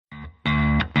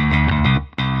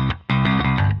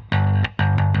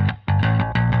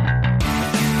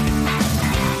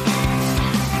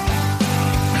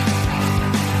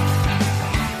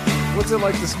it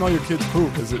like to smell your kid's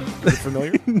poop? Is it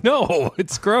familiar? No,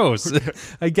 it's gross.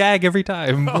 I gag every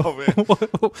time. Oh,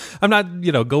 man. I'm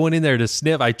not, going in there to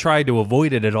sniff. I tried to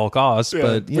avoid it at all costs,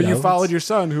 Yeah. but you followed your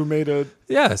son who made a...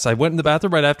 Yes, I went in the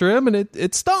bathroom right after him, and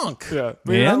it stunk. Yeah.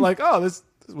 But you're not like, oh, was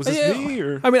this me?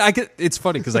 Or... I mean, it's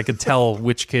funny because I could tell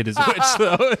which kid is which,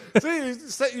 though.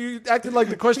 See, you acted like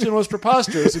the question was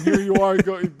preposterous, and here you are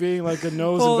being like a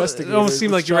nose investigator. It almost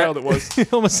seemed like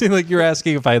it almost seemed like you're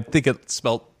asking if I think it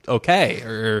smelled okay,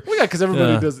 or well, yeah, because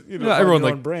everybody does. Everyone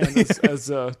like brand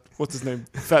as what's his name,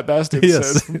 Fat Bastard.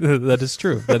 Yes, said. that is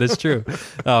true. That is true.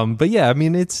 But yeah, I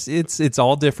mean, it's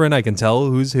all different. I can tell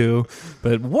who's who.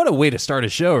 But what a way to start a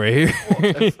show right here.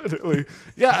 Well, definitely.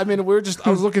 Yeah, I mean, I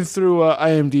was looking through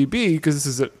IMDb because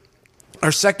this is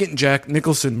our second Jack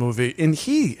Nicholson movie, and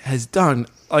he has done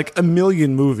like a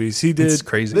million movies. He did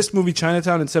this movie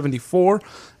Chinatown in 1974,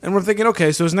 and we're thinking,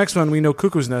 okay, so his next one, we know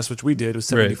Cuckoo's Nest, which we did,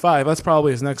 was 1975. Right. That's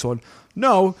probably his next one.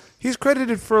 No, he's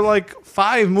credited for like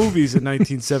 5 movies in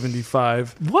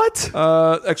 1975. What?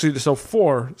 Actually, so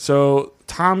 4. So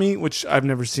Tommy, which I've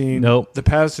never seen. Nope. The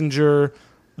Passenger,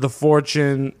 The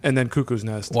Fortune, and then Cuckoo's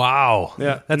Nest. Wow.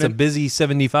 Yeah. That's a busy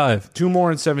 75. 2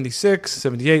 more in 76,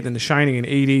 78, then The Shining in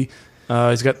 80.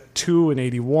 He's got 2 in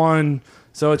 81.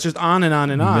 So it's just on and on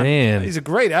and on. Man. He's a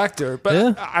great actor. But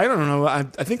yeah. I don't know. I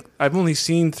think I've only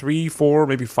seen 3, 4,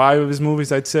 maybe 5 of his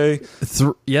movies, I'd say.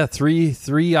 Three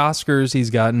Oscars he's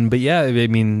gotten. But yeah, I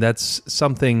mean, that's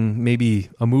something maybe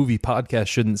a movie podcast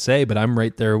shouldn't say, but I'm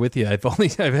right there with you. I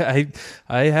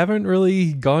haven't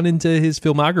really gone into his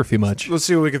filmography much. Let's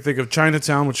see what we can think of.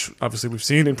 Chinatown, which obviously we've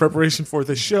seen in preparation for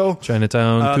this show.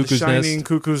 Chinatown, Cuckoo's The Shining, Nest.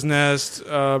 Cuckoo's Nest,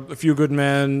 A Few Good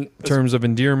Men. Terms of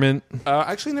Endearment. I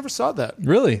actually never saw that.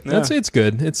 Really? Yeah. It's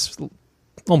good. It's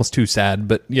almost too sad,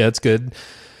 but yeah, it's good.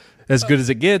 As good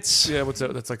as it gets. Yeah, what's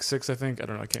that? That's like 6, I think. I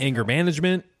don't know. I can't. Anger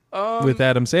Management with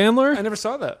Adam Sandler. I never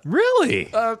saw that.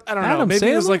 Really? I don't know. Maybe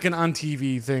it was like an on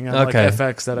TV thing on like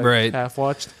FX that I half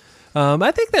watched.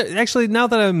 I think that actually, now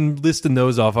that I'm listing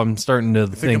those off, I'm starting to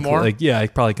think more? like, yeah, I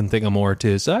probably can think of more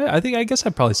too. So I guess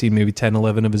I've probably seen maybe 10,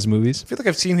 11 of his movies. I feel like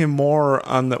I've seen him more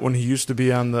on that when he used to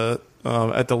be on the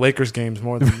at the Lakers games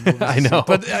more than movies. I know.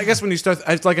 But I guess when you start,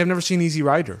 I've never seen Easy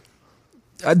Rider.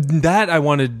 That I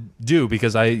want to do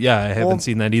because I haven't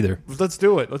seen that either. Let's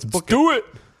do it. Let's do it.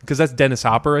 Because that's Dennis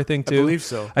Hopper, I think, too. I believe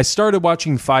so. I started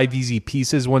watching 5 Easy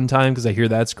Pieces one time because I hear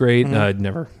that's great. Mm-hmm. I'd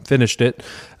never finished it.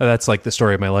 That's like the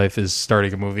story of my life, is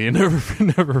starting a movie and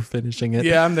never finishing it.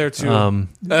 Yeah, I'm there, too.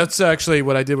 That's actually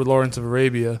what I did with Lawrence of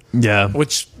Arabia. Yeah.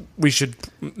 Which we should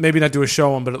maybe not do a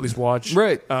show on, but at least watch.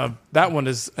 Right. That one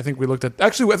is, I think we looked at...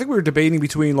 Actually, I think we were debating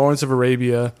between Lawrence of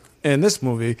Arabia and this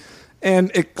movie.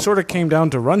 And it sort of came down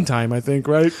to runtime, I think,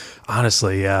 right?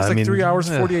 Honestly, yeah. It's like 3 hours,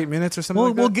 48 minutes or something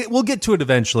like that. We'll get to it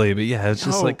eventually, but yeah, it's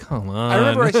just like, come on. I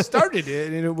remember I started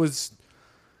it, and it was,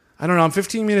 I don't know, I'm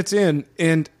 15 minutes in,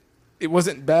 and it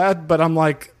wasn't bad, but I'm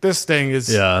like, this thing is,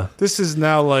 this is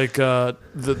now like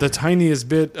the tiniest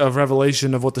bit of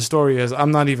revelation of what the story is. I'm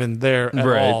not even there at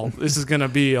all. This is going to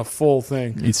be a full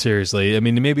thing. Seriously. I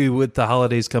mean, maybe with the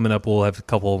holidays coming up, we'll have a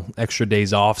couple extra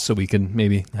days off so we can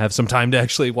maybe have some time to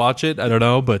actually watch it. I don't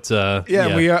know, but I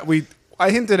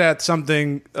hinted at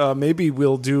something. Maybe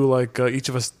we'll do like each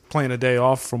of us plan a day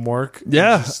off from work.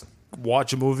 Yeah. Just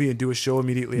watch a movie and do a show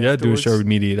immediately afterwards. Do a show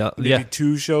immediately. Maybe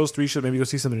 2 shows, 3 shows. Maybe go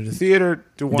see something in the theater.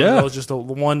 Do one of those, just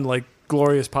one like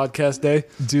glorious podcast day.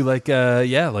 Do like I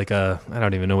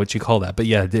don't even know what you call that, but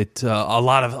yeah, a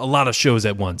lot of shows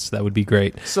at once. That would be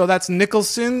great. So that's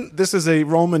Nicholson. This is a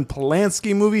Roman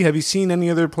Polanski movie. Have you seen any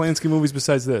other Polanski movies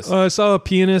besides this? I saw A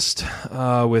Pianist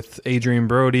with Adrian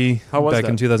Brody back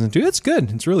in 2002. It's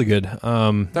good. It's really good.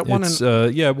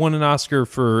 That won an Oscar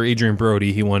for Adrian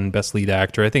Brody. He won Best Lead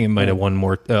Actor. I think it might have won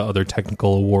more other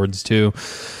technical awards too.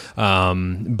 I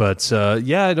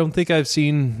don't think I've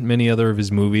seen many other of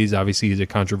his movies. Obviously, he's a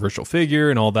controversial figure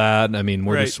and all that. I mean,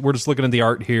 we're just looking at the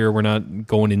art here. We're not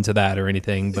going into that or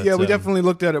anything. But we definitely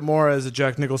looked at it more as a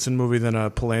Jack Nicholson movie than a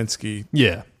Polanski.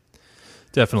 Yeah,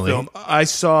 definitely. Film. I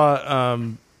saw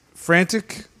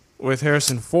Frantic with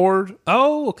Harrison Ford.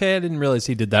 Oh, okay. I didn't realize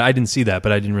he did that. I didn't see that,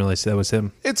 but I didn't realize that was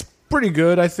him. It's pretty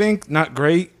good, I think. Not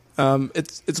great.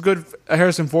 It's good. A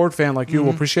Harrison Ford fan like you will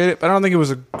appreciate it, but I don't think it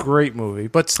was a great movie.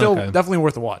 But still, definitely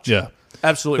worth a watch. Yeah,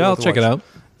 absolutely. I'll check it out.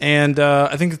 And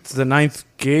I think it's The Ninth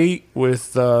Gate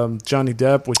with Johnny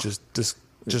Depp, which is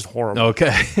just horrible.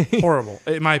 Okay, horrible.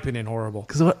 In my opinion, horrible.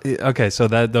 So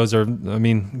those are. I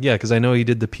mean, yeah, because I know he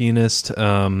did The Pianist.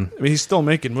 I mean, he's still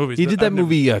making movies. He did that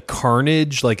movie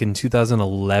Carnage, like in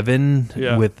 2011,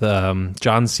 with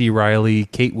John C. Reilly,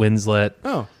 Kate Winslet.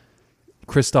 Oh.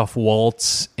 Christoph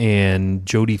Waltz and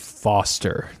Jodie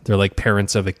Foster. They're like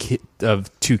parents of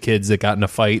two kids that got in a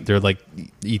fight. They're like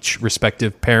each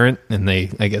respective parent, and they,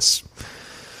 I guess,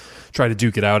 try to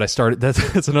duke it out.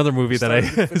 That's another movie that I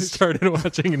started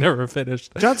watching and never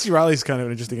finished. John C. Reilly's kind of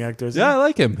an interesting actor, isn't he? I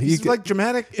like him. He's like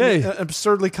dramatic and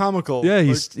absurdly comical. Yeah,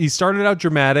 he started out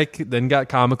dramatic, then got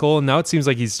comical, and now it seems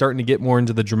like he's starting to get more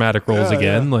into the dramatic roles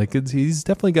again. Yeah. Like he's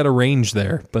definitely got a range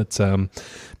there. But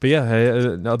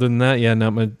yeah, other than that,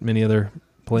 not many other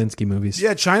Polanski movies.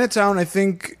 Yeah, Chinatown, I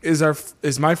think, is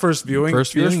my first viewing.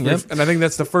 Yep. And I think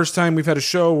that's the first time we've had a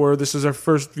show where this is our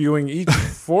first viewing each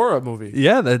for a movie.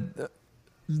 Yeah,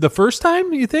 the first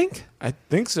time, you think? I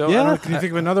think so. Yeah. Can you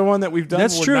think of another one that we've done?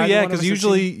 That's true, yeah, because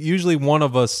usually one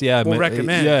of us, will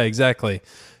recommend. Yeah, exactly.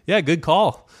 Yeah, good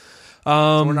call.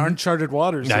 We're in uncharted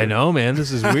waters. I know, man.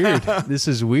 This is weird. This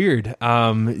is weird.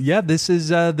 This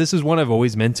is one I've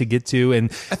always meant to get to,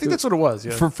 and I think that's what it was.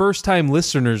 Yeah. For first-time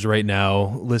listeners right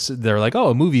now, they're like, "Oh,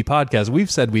 a movie podcast."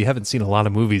 We've said we haven't seen a lot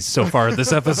of movies so far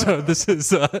this episode. This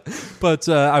is,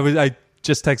 I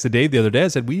just texted Dave the other day. I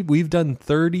said we've done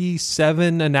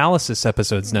 37 analysis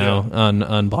episodes now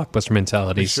on Blockbuster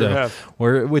Mentality. We sure have.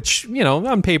 Which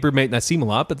on paper may not seem a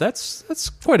lot, but that's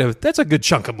a good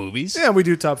chunk of movies. Yeah, we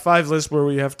do top 5 lists where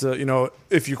we have to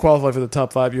if you qualify for the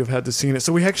top 5, you've had to seen it.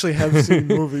 So we actually have seen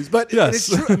movies, but it's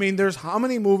true. I mean, there's how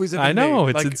many movies have been I know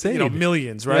made? It's insane.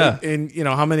 Millions, right? Yeah. And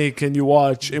how many can you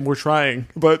watch? And we're trying,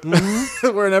 but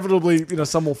we're inevitably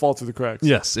some will fall through the cracks.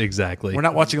 Yes, exactly. We're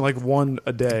not watching like one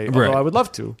a day, although right. I would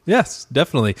love to. Yes,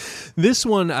 definitely. This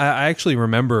one, I actually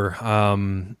remember.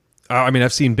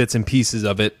 I've seen bits and pieces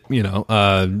of it,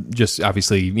 just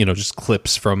obviously, just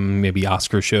clips from maybe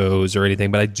Oscar shows or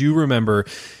anything. But I do remember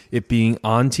it being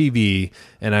on TV,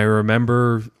 and I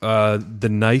remember the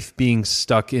knife being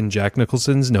stuck in Jack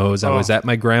Nicholson's nose. I was at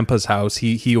my grandpa's house.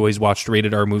 He always watched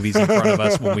rated R movies in front of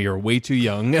us when we were way too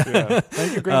young. Yeah.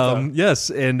 Thank you, Grandpa. Yes,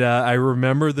 and I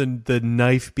remember the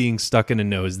knife being stuck in a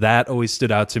nose. That always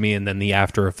stood out to me, and then the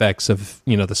after effects of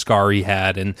the scar he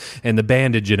had and the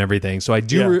bandage and everything. So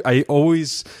I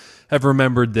always have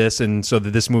remembered this, and so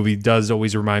that this movie does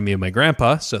always remind me of my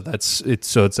grandpa. So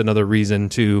it's another reason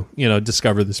to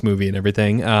discover this movie and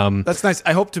everything. That's nice.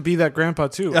 I hope to be that grandpa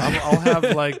too. I'll have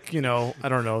like I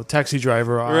don't know, Taxi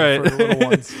Driver on for the little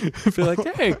ones. Be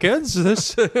like, hey kids,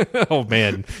 this. Oh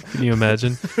man, can you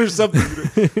imagine? There's something.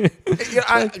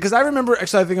 Because I remember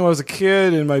actually, I think when I was a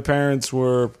kid and my parents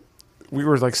we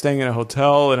were like staying in a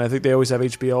hotel, and I think they always have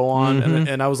HBO on,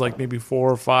 and I was like maybe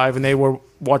 4 or 5, and they were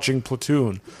watching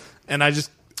Platoon, and I was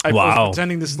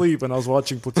pretending to sleep, and I was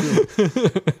watching Platoon,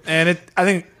 and I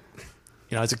think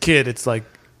as a kid, it's like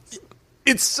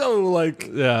it's so like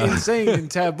insane and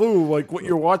taboo, like what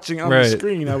you're watching on the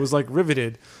screen. I was like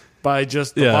riveted by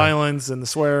just the violence and the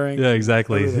swearing. Yeah,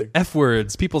 exactly. Everything. F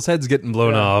words, people's heads getting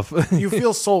blown off. You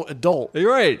feel so adult.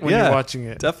 You're right. When you're watching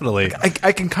it. Definitely. Like,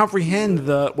 I can comprehend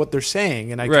what they're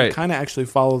saying, and I can kind of actually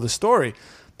follow the story.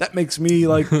 That makes me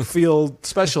like feel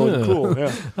special and cool.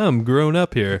 Yeah. I'm grown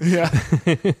up here. Yeah.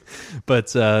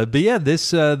 But yeah,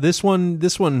 this one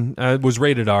was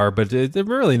rated R, but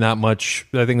really not much.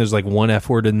 I think there's like one F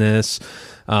word in this.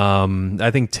 I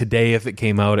think today, if it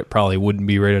came out, it probably wouldn't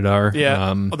be rated R. Yeah.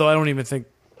 Although I don't even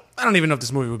know if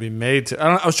this movie would be made.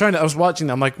 I was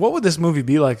watching. I'm like, what would this movie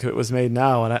be like if it was made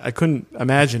now? And I couldn't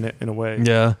imagine it in a way.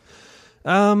 Yeah.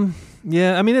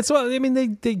 Yeah. I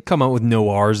mean, they come out with no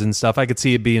R's and stuff. I could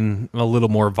see it being a little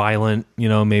more violent.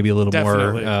 Maybe a little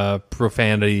more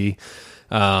profanity.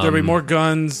 There'll be more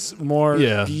guns, more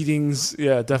beatings.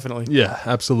 Yeah, definitely. Yeah,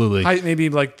 absolutely. Maybe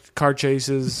like car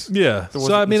chases. Yeah.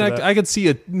 So I mean, I could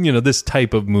see this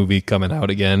type of movie coming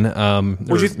out again.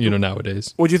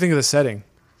 Nowadays. What do you think of the setting?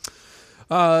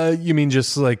 You mean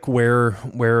just like where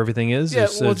everything is? Yeah,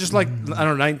 just like, I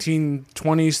don't know, 1920s,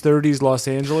 30s Los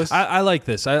Angeles. I like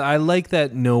this. I like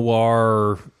that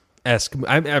noir-esque.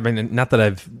 I mean, not that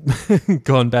I've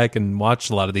gone back and watched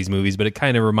a lot of these movies, but it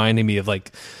kind of reminded me of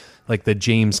like the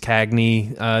James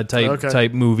Cagney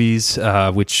type movies,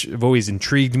 which have always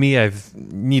intrigued me. I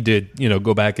need to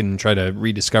go back and try to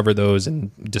rediscover those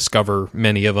and discover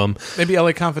many of them. Maybe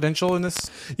LA Confidential in this?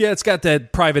 Yeah, it's got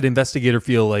that private investigator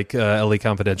feel like LA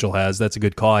Confidential has. That's a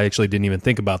good call. I actually didn't even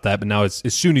think about that, but now as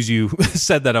soon as you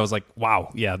said that, I was like, wow,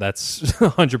 yeah, that's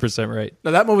 100% right.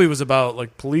 Now that movie was about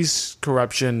like police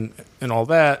corruption and all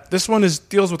that. This one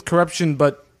deals with corruption,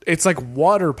 but it's like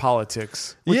water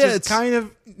politics, which is kind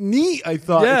of neat, I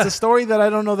thought. Yeah. It's a story that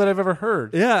I don't know that I've ever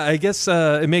heard. Yeah, I guess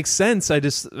it makes sense. I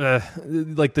just,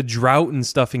 like the drought and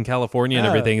stuff in California and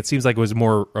everything, it seems like it was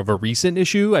more of a recent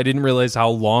issue. I didn't realize how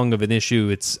long of an issue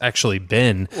it's actually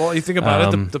been. Well, you think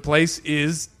about it, the place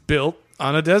is built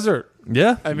on a desert.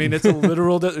 Yeah. I mean, it's a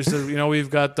literal desert. So, we've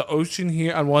got the ocean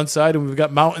here on one side and we've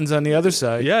got mountains on the other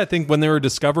side. Yeah, I think when they were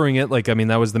discovering it,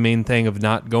 that was the main thing of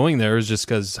not going there, is just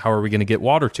because how are we going to get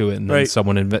water to it? And then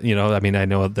someone, I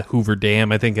know the Hoover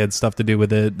Dam, I think, had stuff to do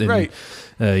with it. And, right.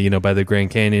 By the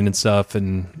Grand Canyon and stuff.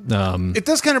 And it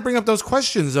does kind of bring up those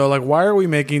questions, though. Like, why are we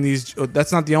making these?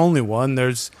 That's not the only one.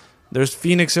 There's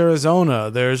Phoenix,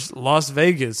 Arizona. There's Las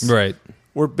Vegas. Right.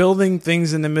 We're building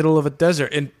things in the middle of a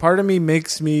desert. And part of me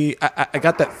makes me... I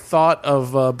got that thought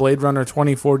of Blade Runner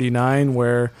 2049,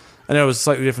 where I know it was a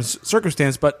slightly different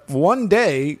circumstance, but one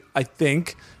day, I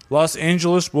think, Los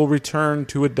Angeles will return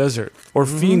to a desert. Or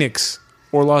Phoenix,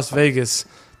 or Las Vegas.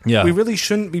 Yeah. We really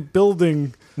shouldn't be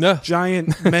building...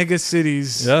 giant mega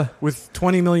cities with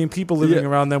 20 million people living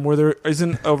around them where there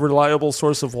isn't a reliable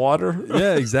source of water.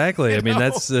 Yeah, exactly. I mean,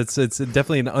 it's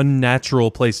definitely an unnatural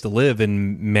place to live,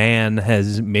 and man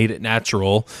has made it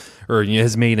natural, or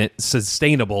has made it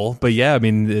sustainable. But yeah, I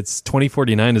mean, it's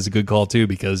 2049 is a good call too,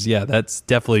 because that's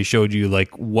definitely showed you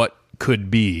what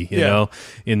could be, you know,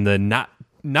 in the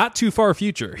not too far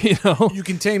future. You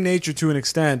can tame nature to an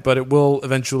extent, but it will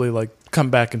eventually come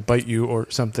back and bite you or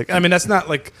something. I mean, that's not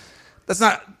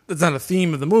a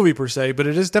theme of the movie per se, but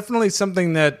it is definitely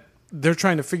something that they're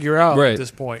trying to figure out at this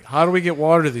point. How do we get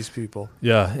water to these people?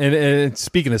 Yeah, and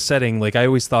speaking of setting, I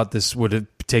always thought this would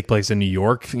take place in New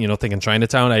York. Thinking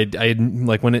Chinatown. I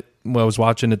when I was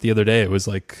watching it the other day, it was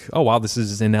like, oh wow, this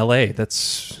is in L.A.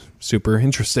 That's super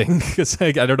interesting, because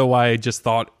I don't know why I just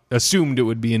assumed it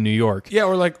would be in New York. Yeah,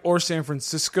 or San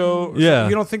Francisco. Yeah.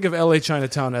 You don't think of LA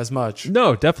Chinatown as much.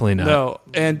 No, definitely not. No,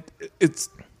 and it's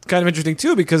kind of interesting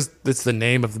too, because it's the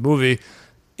name of the movie,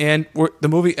 and the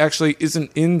movie actually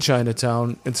isn't in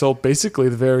Chinatown until basically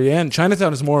the very end.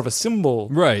 Chinatown is more of a symbol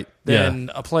than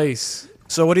a place.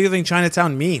 So what do you think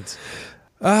Chinatown means?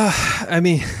 I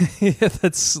mean,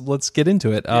 let's get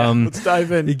into it. Let's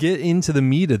dive in. You get into the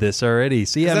meat of this already.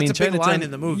 So yeah, that's a big line in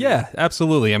the movie. Yeah,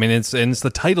 absolutely. I mean, it's the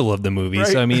title of the movie. Right.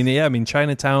 So I mean,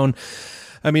 Chinatown.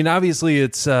 I mean, obviously,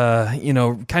 it's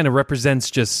kind of represents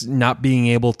just not being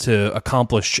able to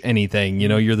accomplish anything.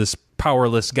 You're this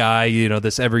powerless guy.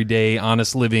 This everyday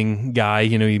honest living guy.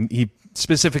 He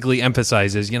specifically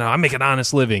emphasizes, I make an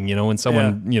honest living, when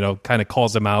someone, kind of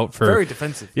calls him out for... Very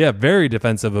defensive. Yeah, very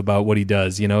defensive about what he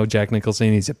does. Jack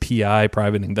Nicholson, he's a PI,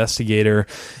 private investigator,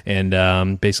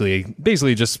 and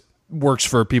basically just works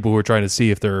for people who are trying to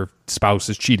see if their spouse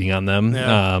is cheating on them.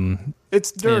 Yeah.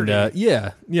 It's dirty. And,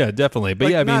 yeah, definitely.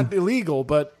 But not illegal,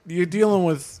 but you're dealing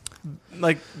with...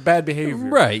 bad behavior.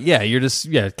 Right, yeah. You're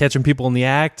just catching people in the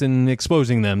act and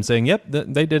exposing them, saying, yep,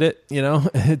 they did it.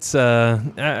 It's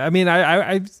I mean,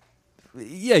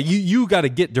 you got to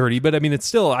get dirty, but I mean, it's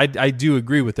still, I do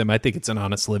agree with them. I think it's an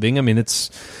honest living. I mean, it's,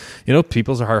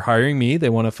 people are hiring me. They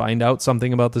want to find out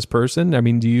something about this person. I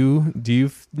mean, do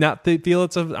you not feel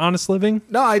it's an honest living?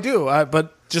 No, I do.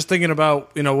 But just thinking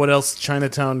about, what else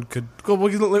Chinatown could go.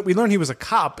 We learned he was a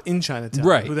cop in Chinatown,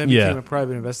 right? Who then became a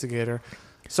private investigator.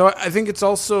 So I think it's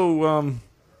also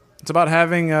it's about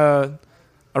having a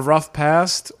rough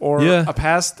past or a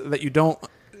past that you don't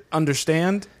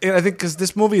understand. And I think because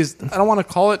this movie is, I don't want to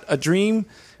call it a dream,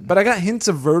 but I got hints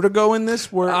of Vertigo in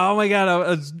this. Where oh my god, I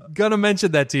was gonna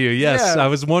mention that to you. Yes, I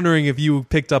was wondering if you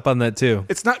picked up on that too.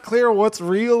 It's not clear what's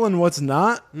real and what's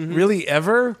not really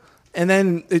ever. And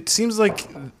then it seems like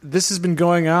this has been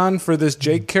going on for this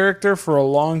Jake character for a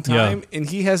long time, and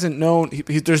he hasn't known.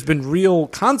 There's been real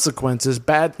consequences,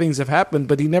 bad things have happened,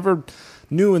 but he never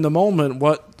knew in the moment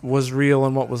what was real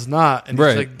and what was not, and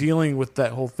he's dealing with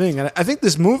that whole thing. And I think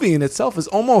this movie in itself is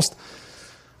almost,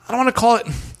 I don't want to call it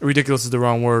ridiculous, is the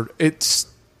wrong word. It's,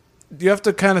 you have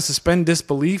to kind of suspend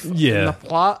disbelief in the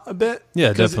plot a bit.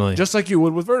 Yeah, definitely. Just like you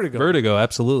would with Vertigo. Vertigo,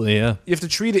 absolutely, yeah. You have to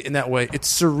treat it in that way.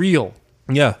 It's surreal.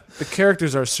 Yeah. The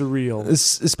characters are surreal.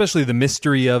 Especially the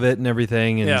mystery of it and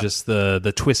everything, and just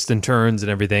the twists and turns and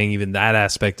everything. Even that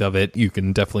aspect of it, you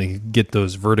can definitely get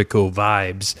those Vertigo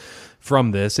vibes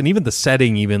from this. And even the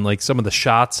setting, even like some of the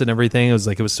shots and everything,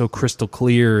 it was so crystal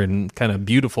clear and kind of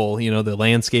beautiful, the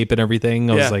landscape and everything.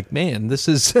 I was like, man, this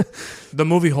is... The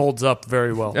movie holds up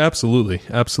very well. Absolutely.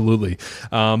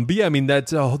 But yeah, I mean, that's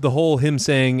the whole him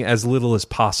saying as little as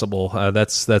possible.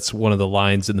 That's one of the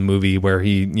lines in the movie where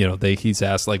he's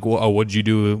asked like, well, what'd you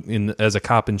do as a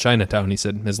cop in Chinatown? He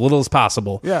said, as little as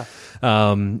possible. Yeah.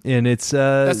 And it's...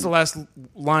 that's the last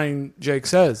line Jake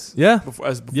says. Yeah.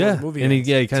 Before the movie and ends.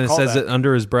 he kind of says it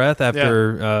under his breath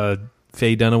after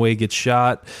Faye Dunaway gets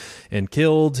shot and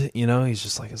killed. He's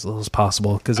just like, as little as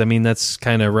possible, because I mean that's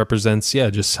kind of represents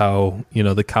just how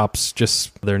the cops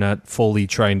they're not fully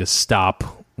trying to stop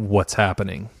what's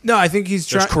happening. No, I think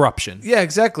there's corruption. Yeah,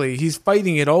 exactly. He's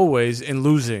fighting it always and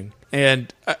losing.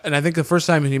 And I think the first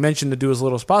time he mentioned to do as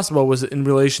little as possible was in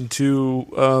relation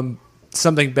to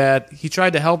something bad. He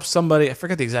tried to help somebody. I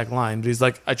forget the exact line, but he's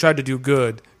like, I tried to do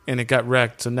good and it got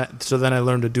wrecked. So then I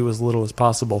learned to do as little as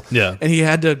possible. Yeah. And he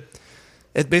had to,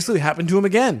 it basically happened to him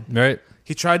again. Right.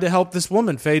 He tried to help this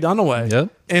woman, Faye Dunaway. Yep.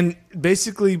 And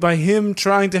basically by him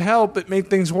trying to help, it made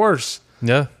things worse.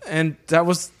 Yeah. And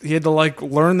he had to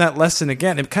learn that lesson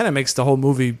again. It kind of makes the whole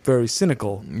movie very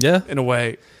cynical. Yeah. In a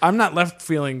way. I'm not left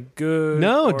feeling good.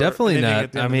 No, definitely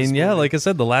not. I mean, yeah, like I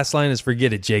said, the last line is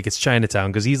forget it, Jake. It's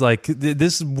Chinatown. Because he's like,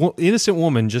 this innocent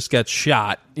woman just got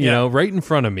shot, you know, right in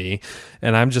front of me.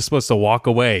 And I'm just supposed to walk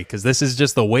away because this is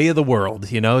just the way of the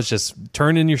world. You know, it's just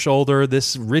turn in your shoulder.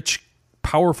 This rich,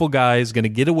 powerful guy is going to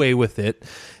get away with it.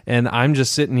 And I'm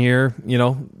just sitting here, you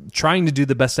know, trying to do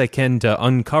the best I can to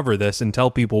uncover this and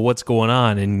tell people what's going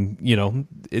on. And, you know,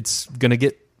 it's going to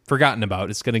get forgotten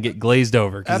about. It's going to get glazed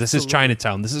over because this is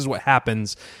Chinatown. This is what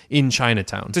happens in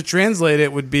Chinatown. To translate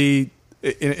it would be,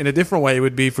 in a different way, it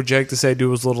would be for Jake to say,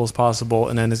 do as little as possible.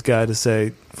 And then his guy to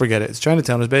say, forget it. It's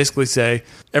Chinatown. Is basically say,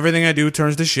 everything I do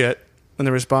turns to shit. And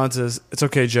the response is, it's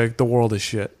okay, Jake, the world is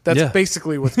shit. That's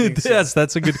basically what's being said. Yes,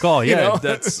 that's a good call. Yeah, you know?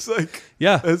 that's like,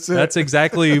 that's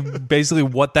exactly basically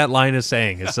what that line is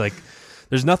saying. It's like,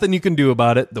 there's nothing you can do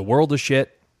about it. The world is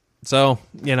shit. So,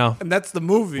 you know. And that's the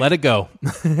movie. Let it go.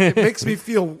 It makes me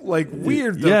feel like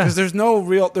weird, though, because there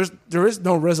is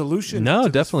no resolution. No,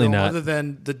 definitely not. Other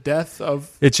than the death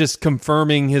of... It's just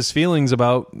confirming his feelings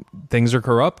about things are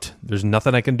corrupt. There's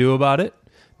nothing I can do about it.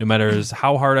 No matter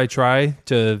how hard I try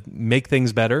to make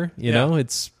things better, you know,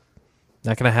 it's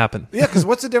not going to happen. Yeah, because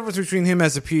what's the difference between him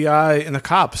as a PI and the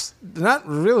cops? Not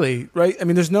really, right? I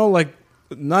mean, there's no,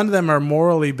 none of them are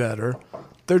morally better.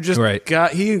 They're just...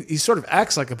 He sort of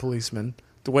acts like a policeman,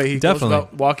 the way he goes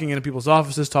about walking into people's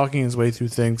offices, talking his way through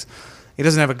things. He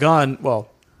doesn't have a gun. Well,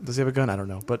 does he have a gun? I don't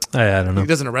know. But I don't know. He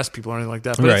doesn't arrest people or anything like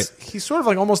that. But he's sort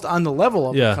of almost on the level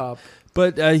of the cop.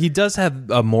 But he does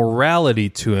have a morality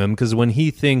to him because when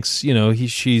he thinks, you know,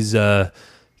 she's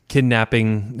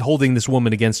kidnapping, holding this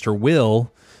woman against her will,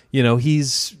 you know,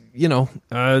 he's, you know,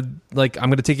 like, I'm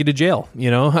going to take you to jail. You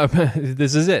know,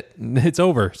 this is it. It's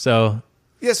over. So.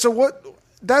 Yeah. So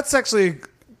that's actually,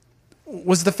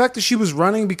 was the fact that she was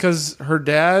running because her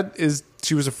dad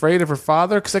she was afraid of her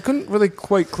father? Because I couldn't really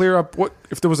quite clear up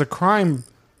if there was a crime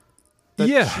that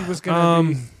she was going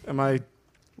to be. Am I...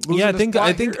 I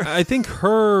think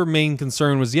her main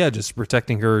concern was just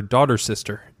protecting her daughter's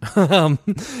sister,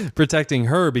 protecting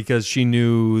her because she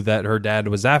knew that her dad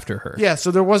was after her. Yeah,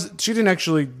 so she didn't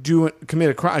actually commit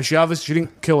a crime. She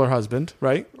didn't kill her husband,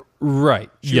 right?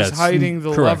 Right. She was hiding the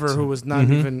lover who was not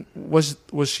even was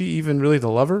she even really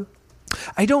the lover?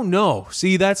 I don't know.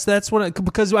 See, that's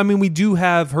because I mean we do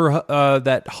have her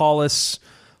that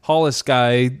Hollis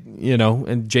guy, you know,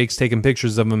 and Jake's taking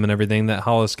pictures of him and everything. That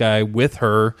Hollis guy with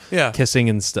her, kissing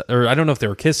and stuff. Or I don't know if they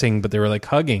were kissing, but they were like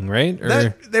hugging, right?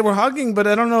 They were hugging, but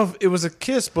I don't know if it was a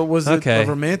kiss. But was it a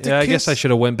romantic? Yeah, I kiss? guess I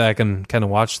should have went back and kind of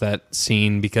watched that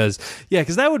scene because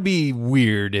that would be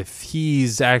weird if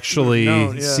he's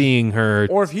actually seeing her,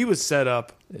 or if he was set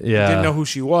up. Yeah, didn't know who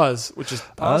she was, which is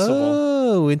possible.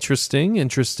 Oh,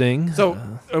 interesting.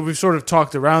 So we've sort of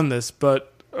talked around this,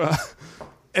 but.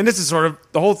 And this is sort of,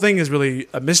 the whole thing is really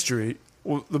a mystery.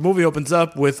 The movie opens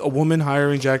up with a woman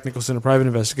hiring Jack Nicholson, a private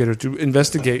investigator, to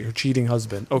investigate her cheating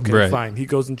husband. Okay, fine. He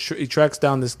goes and he tracks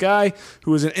down this guy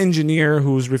who is an engineer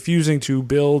who is refusing to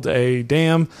build a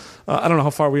dam. I don't know how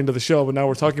far we're into the show, but now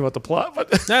we're talking about the plot.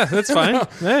 But yeah, that's fine.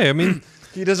 Hey, I mean...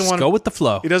 He doesn't want to go with the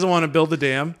flow. He doesn't want to build a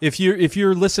dam. If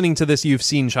you're listening to this, you've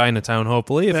seen Chinatown.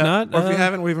 Hopefully, if not, or if you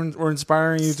haven't, we're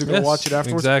inspiring you to go watch it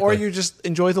afterwards, or you just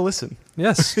enjoy the listen.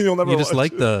 Yes, you'll never. You just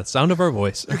like the sound of our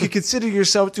voice. You can consider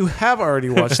yourself to have already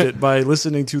watched it by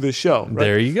listening to this show. Right?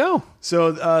 There you go.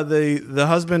 So the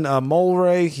husband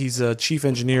Mulray, he's a chief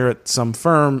engineer at some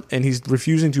firm, and he's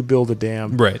refusing to build a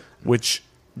dam. Right. Which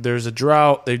there's a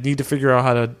drought. They need to figure out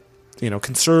how to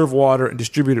conserve water and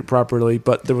distribute it properly.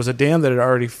 But there was a dam that had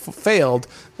already failed,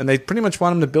 and they pretty much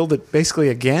want him to build it basically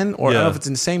again, or I don't know if it's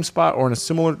in the same spot or in a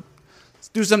similar...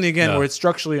 Do something again where it's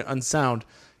structurally unsound.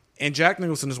 And Jack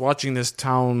Nicholson is watching this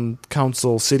town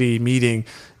council city meeting,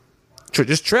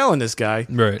 just trailing this guy.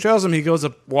 Right. Trails him. He goes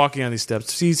up walking on these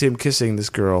steps, sees him kissing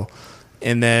this girl,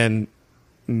 and then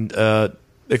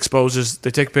exposes.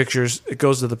 They take pictures. It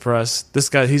goes to the press. This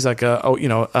guy, he's like a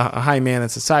high man in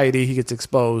society. He gets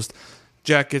exposed.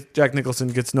 Jack Nicholson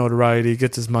gets notoriety,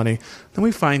 gets his money. Then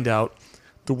we find out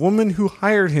the woman who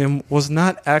hired him was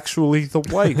not actually the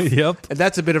wife. Yep. And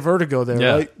that's a bit of vertigo there,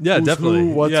 right? Yeah, Who's definitely.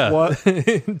 Who, what's what?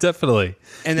 Definitely.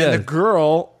 And then the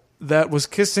girl that was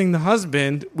kissing the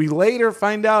husband. We later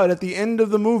find out at the end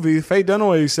of the movie, Faye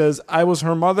Dunaway says, I was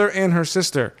her mother and her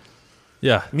sister.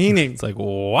 Yeah. Meaning. It's like,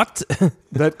 what?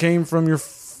 That came from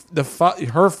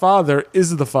her father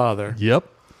is the father. Yep.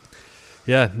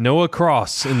 Yeah, Noah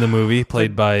Cross in the movie,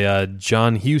 played by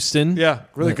John Huston. Yeah,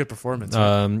 really good performance.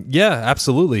 Yeah,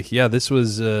 absolutely. Yeah, this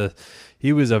was...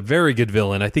 he was a very good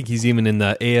villain. I think he's even in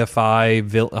the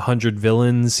AFI 100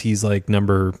 villains. He's like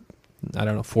number... I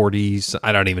don't know, 40s.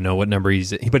 I don't even know what number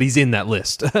he's in, but he's in that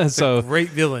list. So a great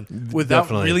villain without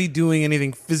really doing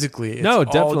anything physically. It's no,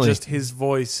 definitely. all just his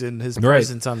voice and his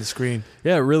presence on the screen.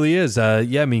 Yeah, it really is.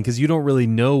 Yeah, I mean, because you don't really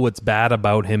know what's bad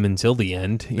about him until the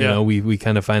end. You know, we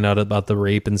kind of find out about the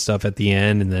rape and stuff at the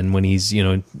end, and then when he's,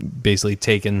 basically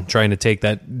trying to take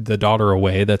the daughter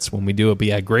away, that's when we do it. But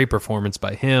yeah, great performance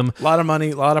by him. A lot of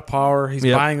money, a lot of power. He's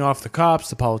buying off the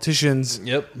cops, the politicians.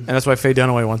 Yep. And that's why Faye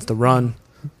Dunaway wants to run.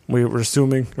 We were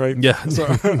assuming, right? Yeah, so,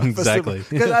 exactly.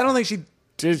 Because I don't think she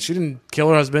didn't kill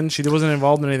her husband. She wasn't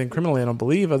involved in anything criminally, I don't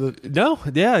believe. No,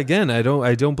 yeah, again, I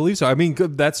don't believe so. I mean,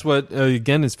 that's what,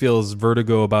 again, it feels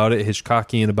Vertigo about it,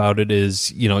 Hitchcockian about it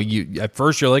is, you at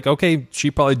first you're like, okay,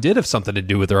 she probably did have something to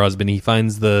do with her husband. He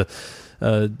finds the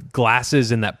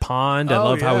glasses in that pond. I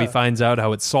love how he finds out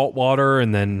how it's salt water,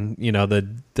 and then,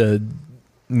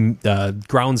 the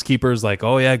groundskeeper's like,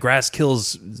 oh yeah,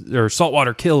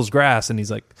 saltwater kills grass, and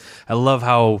he's like, I love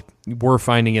how we're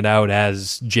finding it out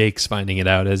as Jake's finding it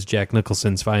out, as Jack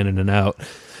Nicholson's finding it out.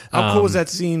 How cool was that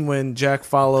scene when Jack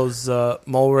follows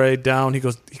Mulray down? He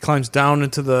climbs down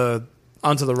onto the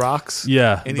rocks.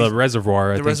 Yeah, and the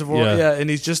reservoir. Yeah, and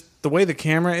he's just the way the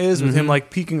camera is with him like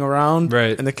peeking around,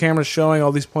 right? And the camera's showing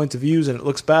all these points of views, and it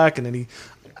looks back, and then he.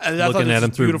 Looking at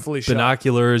him through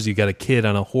binoculars, you got a kid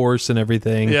on a horse and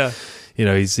everything. Yeah,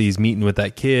 he's meeting with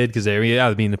that kid because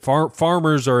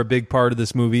farmers are a big part of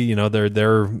this movie.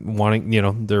 They're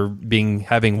wanting, they're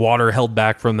having water held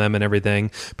back from them and everything.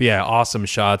 But yeah, awesome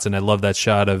shots, and I love that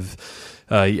shot of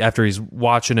after he's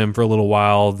watching him for a little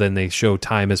while. Then they show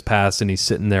time has passed, and he's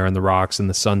sitting there on the rocks, and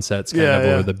the sunset's kind of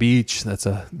over the beach. That's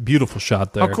a beautiful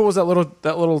shot there. How cool was that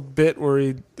little bit where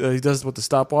he does with the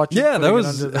stopwatch? Yeah, that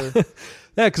was.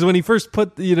 Yeah, because when he first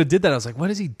did that, I was like,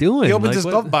 "What is he doing?" He opens his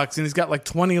glove box and he's got like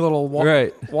 20 little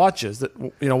watches that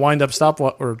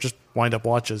wind up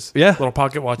watches. Yeah, little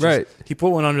pocket watches. Right. He put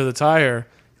one under the tire,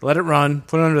 let it run,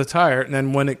 put it under the tire, and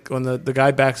then when the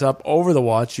guy backs up over the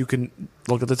watch, you can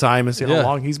look at the time and see how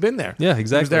long he's been there. Yeah,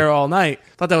 exactly. He was there all night.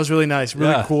 Thought that was really nice,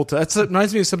 really cool. That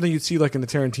reminds me of something you'd see like in a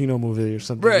Tarantino movie or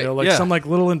something. Right. Some like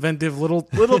little inventive little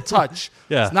touch.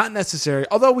 Yeah, it's not necessary.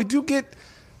 Although we do get.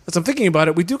 As I'm thinking about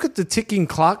it, we do get the ticking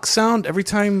clock sound every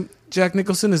time Jack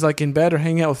Nicholson is like in bed or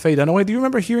hanging out with Faye Dunaway. Do you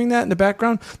remember hearing that in the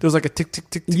background? There was like a tick, tick,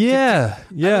 tick, tick. Yeah,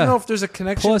 tick. I don't know if there's a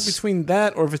connection between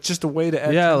that or if it's just a way to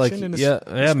add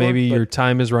tension. Maybe your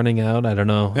time is running out. I don't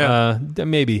know. Yeah.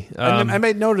 Maybe. I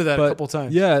made note of that a couple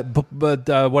times. Yeah,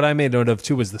 but what I made note of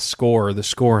too was the score. The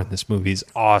score in this movie is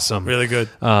awesome. Really good.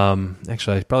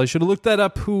 Actually, I probably should have looked that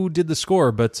up. Who did the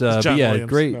score? But Williams.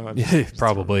 Great. No,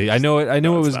 probably. I know it. I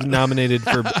know it was nominated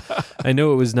for. I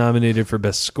know it was nominated for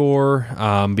best score.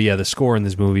 But yeah, the score in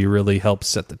this movie really helps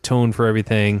set the tone for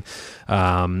everything.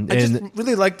 I just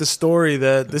really like the story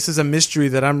that this is a mystery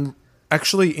that I'm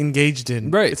actually engaged in.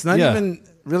 Right. It's not even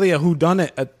really a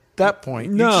whodunit at that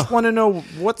point. No. You just want to know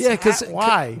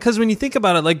why. Because when you think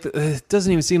about it, like it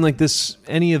doesn't even seem like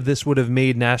any of this would have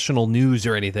made national news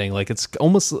or anything. Like it's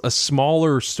almost a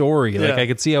smaller story. Like I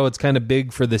could see how it's kind of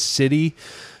big for the city.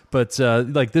 But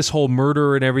like this whole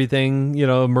murder and everything,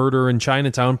 murder in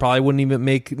Chinatown probably wouldn't even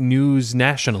make news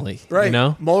nationally. Right.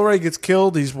 Mulray gets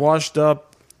killed. He's washed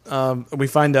up. We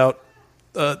find out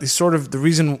the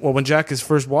reason. Well, when Jack is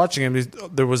first watching him,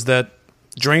 there was that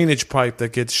drainage pipe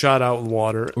that gets shot out with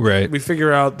water. Right. We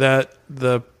figure out that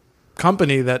the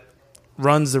company that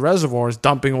runs the reservoir is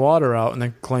dumping water out and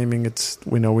then claiming dumping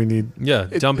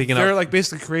it out. They're like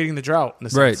basically creating the drought in a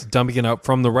sense. Right, dumping it out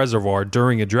from the reservoir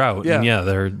during a drought. And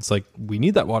it's like, we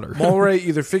need that water. Mulray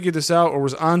either figured this out or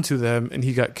was onto them and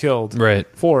he got killed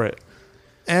for it.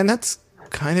 And that's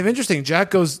kind of interesting.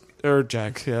 Jake goes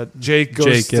to,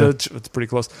 it's pretty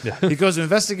close. Yeah. He goes to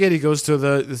investigate. He goes to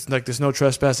this no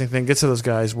trespassing thing, gets to those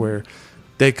guys where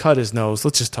they cut his nose.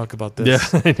 Let's just talk about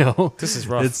this. Yeah, I know. This is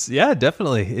rough.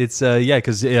 Definitely. It's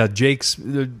because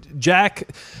Jack.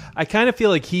 I kind of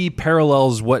feel like he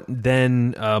parallels what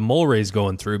then Mulray's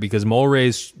going through, because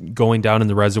Mulray's going down in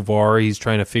the reservoir. He's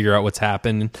trying to figure out what's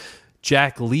happened.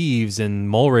 Jack leaves, and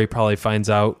Mulray probably finds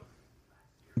out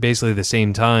basically the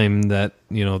same time that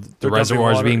the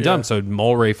reservoir is being dumped. So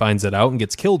Mulray finds it out and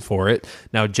gets killed for it.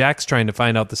 Now Jack's trying to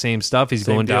find out the same stuff. He's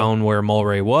going down where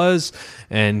Mulray was,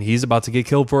 and he's about to get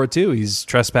killed for it too. He's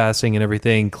trespassing and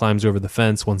everything, climbs over the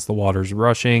fence once the water's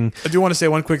rushing. I do want to say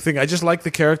one quick thing. I just like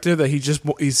the character that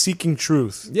he's seeking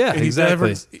truth. Yeah, and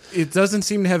exactly. It doesn't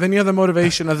seem to have any other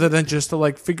motivation other than just to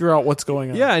like figure out what's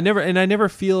going on. Yeah, I never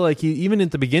feel like even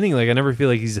at the beginning, like I never feel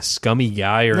like he's a scummy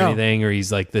guy or anything, or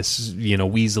he's like this,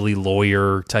 weaselly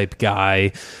lawyer type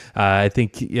guy. I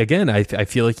think again, I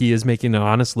feel like he is making an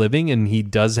honest living, and he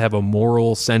does have a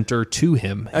moral center to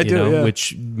him,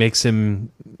 which makes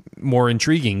him more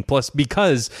intriguing. Plus,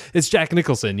 because it's Jack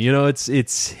Nicholson,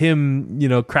 it's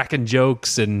him, cracking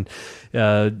jokes and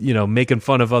making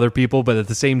fun of other people, but at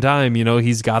the same time,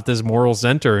 he's got this moral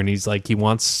center, and he's like he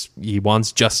wants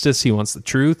justice, he wants the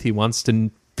truth, he wants to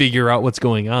figure out what's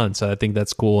going on. So I think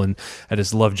that's cool, and I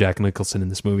just love Jack Nicholson in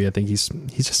this movie. I think he's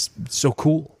just so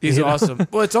cool. He's awesome.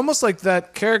 Well, it's almost like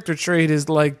that character trait is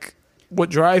like what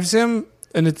drives him,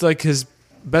 and it's like his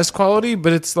best quality,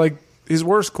 but it's like his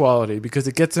worst quality because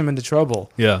it gets him into trouble.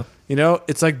 Yeah.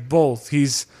 It's like both.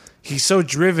 He's so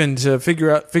driven to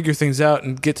figure things out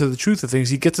and get to the truth of things.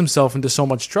 He gets himself into so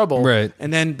much trouble. Right.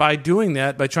 And then by doing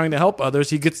that, by trying to help others,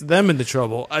 he gets them into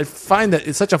trouble. I find that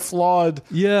it's such a flawed,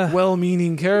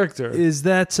 well-meaning character. Is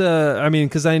that,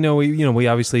 because I know, we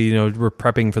obviously, we're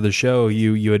prepping for the show.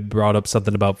 You had brought up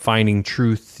something about finding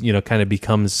truth, kind of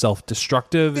becomes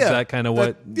self-destructive. Yeah, is that kind of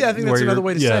what? Yeah, I think that's another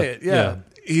way to say it. Yeah.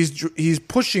 He's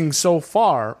pushing so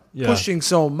far, pushing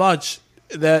so much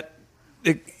that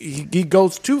he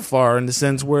goes too far in the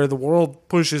sense where the world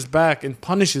pushes back and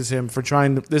punishes him for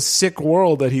this sick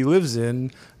world that he lives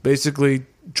in basically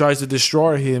tries to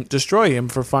destroy him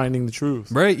for finding the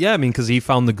truth. Right. Yeah. Because he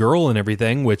found the girl and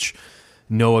everything, which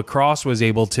Noah Cross was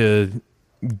able to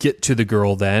get to the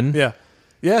girl then. Yeah.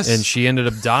 Yes. And she ended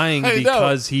up dying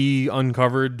because he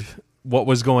uncovered what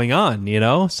was going on,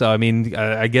 So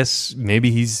I guess maybe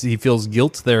he feels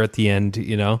guilt there at the end,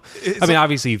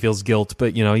 obviously he feels guilt,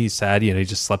 but he's sad, he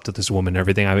just slept with this woman and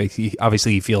everything.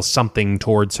 Obviously he feels something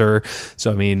towards her.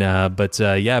 So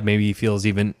maybe he feels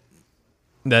even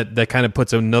that kind of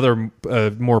puts another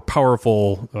more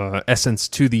powerful essence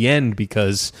to the end,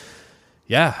 because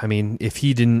if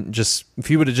he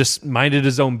would have just minded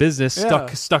his own business,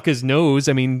 stuck his nose.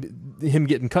 Him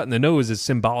getting cut in the nose is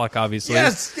symbolic, obviously.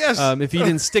 Yes. If he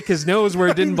didn't stick his nose where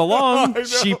it didn't belong,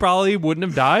 she probably wouldn't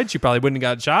have died. She probably wouldn't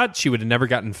have got shot. She would have never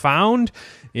gotten found.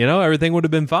 Everything would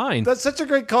have been fine. That's such a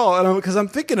great call. And because I'm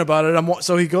thinking about it,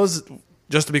 so he goes.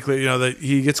 Just to be clear, that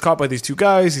he gets caught by these two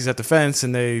guys. He's at the fence,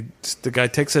 and the guy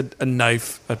takes a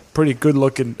knife, a pretty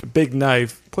good-looking big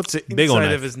knife, puts it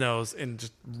inside of his nose, and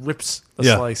just rips a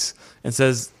slice, and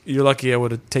says, "You're lucky I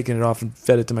would have taken it off and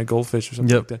fed it to my goldfish or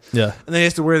something like that." Yeah. And then he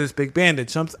has to wear this big bandage.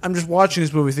 So I'm just watching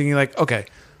this movie, thinking like, okay,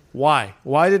 why?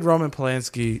 Why did Roman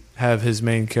Polanski have his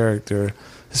main character,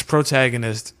 his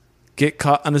protagonist, get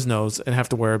caught on his nose and have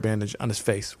to wear a bandage on his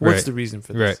face? What's the reason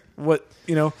for this? Right. What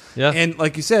Yeah. And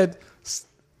like you said.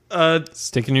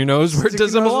 Sticking your nose where it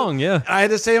doesn't belong. Yeah, I had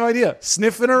the same idea.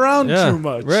 Sniffing around too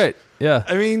much. Right. Yeah.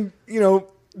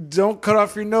 Don't cut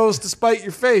off your nose to spite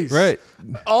your face. Right.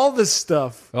 All this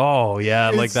stuff. Oh yeah, I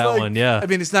like that one. Yeah.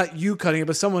 It's not you cutting it,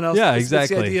 but someone else. Yeah,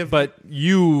 exactly. It's the idea of, but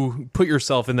you put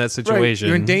yourself in that situation. Right.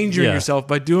 You're endangering yourself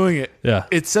by doing it. Yeah.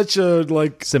 It's such a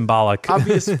symbolic,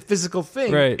 obvious physical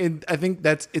thing. Right. And I think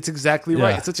it's exactly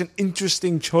right. It's such an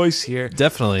interesting choice here.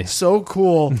 Definitely. So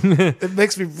cool. It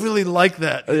makes me really like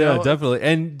that. You know? Definitely.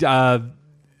 And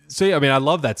so I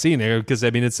love that scene there because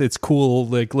it's cool,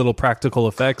 like little practical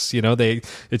effects.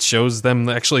 It shows them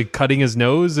actually cutting his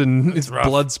nose and it's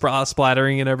blood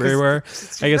splattering and everywhere.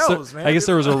 I guess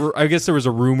there was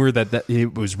a rumor that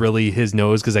it was really his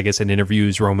nose, because I guess in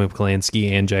interviews Roman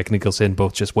Polanski and Jack Nicholson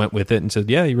both just went with it and said,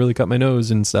 "Yeah, he really cut my nose"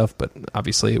 and stuff. But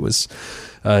obviously it was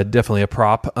definitely a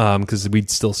prop, because we'd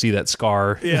still see that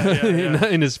scar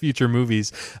in his future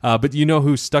movies. But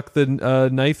who stuck the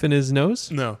knife in his nose?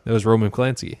 No, it was Roman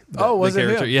Polanski. Was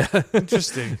it him? Yeah.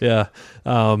 Interesting. Yeah.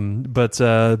 I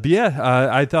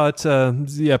thought,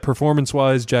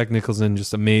 performance-wise, Jack Nicholson,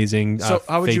 just amazing. So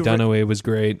how would Faye you Dunaway was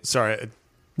great. Sorry.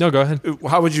 No, go ahead.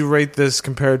 How would you rate this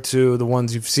compared to the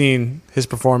ones you've seen, his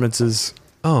performances?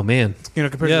 Oh, man.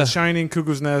 Compared to The Shining,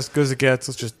 Cuckoo's Nest, Good as It Gets,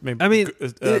 let's just maybe...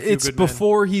 it's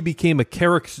before he became a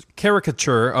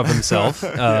caricature of himself.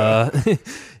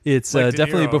 It's like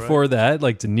definitely Niro, before that,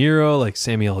 like De Niro, like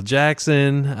Samuel L.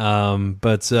 Jackson. It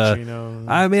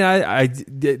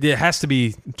has to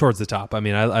be towards the top.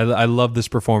 I love this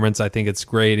performance. I think it's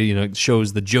great. It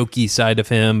shows the jokey side of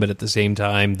him, but at the same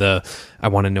time, I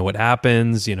want to know what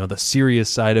happens. The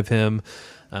serious side of him.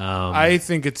 I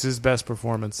think it's his best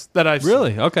performance that I've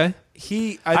really seen. Okay.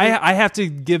 I have to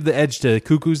give the edge to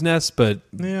Cuckoo's Nest, but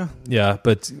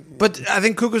but I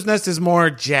think Cuckoo's Nest is more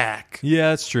Jack. Yeah,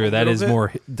 that's true. That is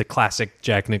more the classic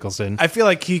Jack Nicholson. I feel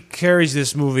like he carries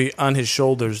this movie on his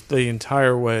shoulders the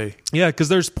entire way. Yeah, because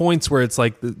there's points where it's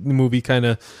like the movie kind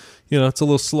of, it's a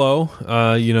little slow.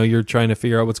 You're trying to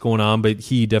figure out what's going on, but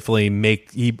he definitely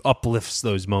he uplifts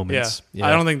those moments. Yeah.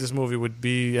 I don't think this movie would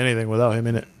be anything without him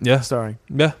in it. Yeah, starring.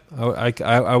 Yeah,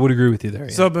 I would agree with you there.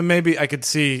 Yeah. So, but maybe I could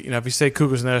see, if you say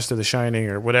Cuckoo's Nest or The Shining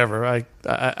or whatever,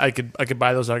 I could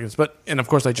buy those arguments. But and of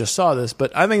course I just saw this,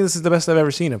 but I think this is the best I've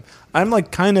ever seen him. I'm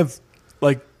like kind of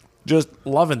like just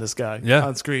loving this guy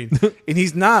on screen, and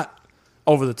he's not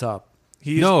over the top.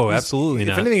 He's absolutely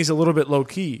not. If anything, he's a little bit low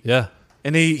key. Yeah.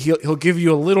 And he'll give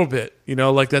you a little bit,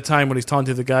 like that time when he's talking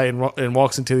to the guy and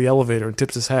walks into the elevator and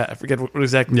tips his hat. I forget what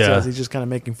exactly he says. He's just kind of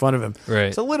making fun of him. Right.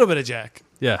 It's a little bit of Jack.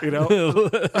 Yeah.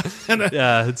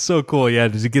 Yeah, it's so cool. Yeah,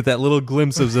 to get that little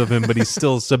glimpses of him, but he's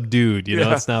still subdued.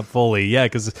 It's not fully. Yeah,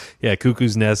 because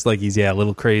Cuckoo's Nest, like he's a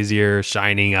little crazier.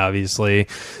 Shining, obviously.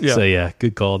 Yeah. So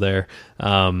good call there.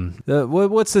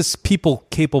 What's this people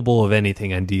capable of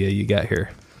anything idea you got here?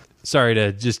 Sorry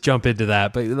to just jump into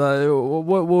that, but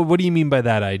what do you mean by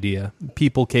that idea?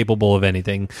 People capable of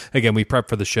anything. Again, we prep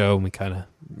for the show and we kind of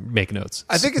make notes.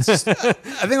 I think it's just, I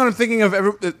think what I'm thinking of,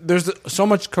 there's so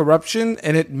much corruption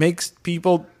and it makes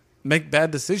people make bad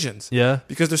decisions. Yeah.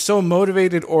 Because they're so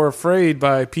motivated or afraid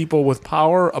by people with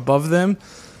power above them.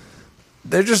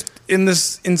 They're just in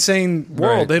this insane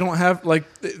world. Right. They don't have, like,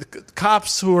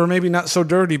 cops who are maybe not so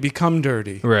dirty become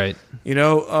dirty. Right.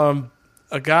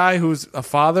 A guy who's a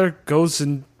father goes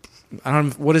and I don't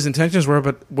know what his intentions were,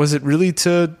 but was it really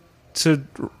to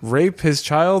rape his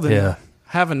child and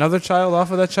have another child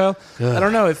off of that child? Ugh. I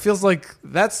don't know. It feels like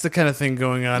that's the kind of thing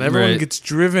going on. Everyone gets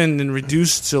driven and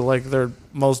reduced to like their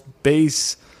most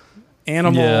base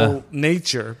animal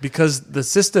nature because the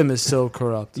system is so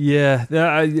corrupt. Yeah,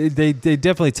 they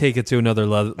definitely take it to another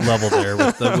level there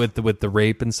with the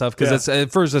rape and stuff. Because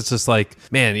at first it's just like,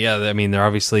 man, I mean, they're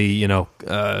obviously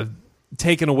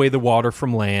taking away the water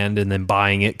from land and then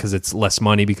buying it because it's less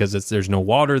money because there's no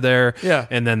water there. Yeah.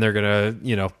 And then they're going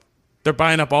to, they're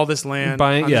buying up all this land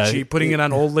on the cheap, putting it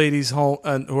on old ladies' home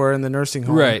who are in the nursing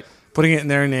home. Right. Putting it in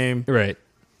their name. Right.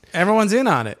 Everyone's in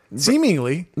on it.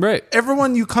 Seemingly. Right.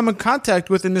 Everyone you come in contact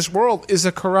with in this world is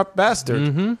a corrupt bastard.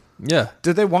 Mm-hmm. Yeah.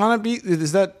 Do they want to be?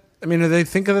 Is that... I mean, do they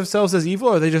think of themselves as evil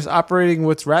or are they just operating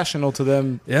what's rational to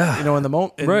them in the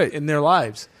moment, in their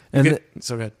lives?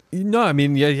 So good. No, I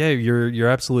mean, you're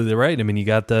absolutely right. I mean, you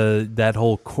got that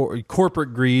whole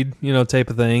corporate greed, type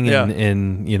of thing,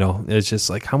 and it's just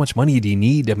like, how much money do you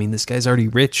need? I mean, this guy's already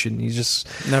rich, and you just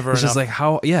never. It's enough. Just like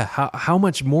how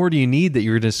much more do you need that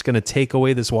you're just going to take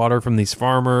away this water from these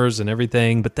farmers and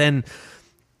everything? But then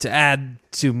to add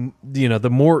to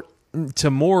more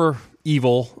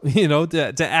evil,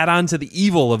 to add on to the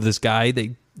evil of this guy,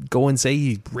 they go and say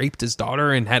he raped his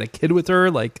daughter and had a kid with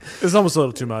her. Like, it's almost a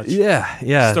little too much.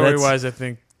 Yeah. Story wise, I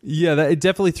think. Yeah, it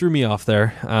definitely threw me off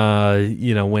there.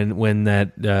 When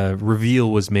that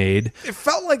reveal was made, it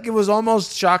felt like it was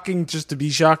almost shocking just to be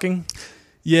shocking.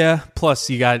 Yeah. Plus,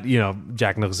 you got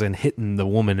Jack Nicholson hitting the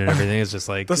woman and everything. It's just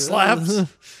like the slaps.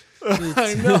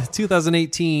 I know.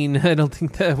 2018. I don't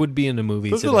think that would be in a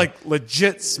movie. Those are like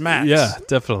legit smacks. Yeah,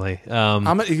 definitely. I'm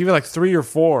gonna give you like 3 or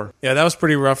 4. Yeah, that was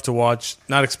pretty rough to watch.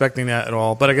 Not expecting that at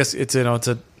all. But I guess it's a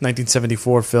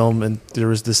 1974 film, and there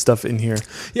was this stuff in here.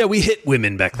 Yeah, we hit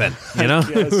women back then.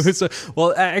 So,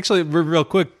 well, actually, real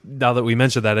quick, now that we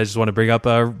mentioned that, I just want to bring up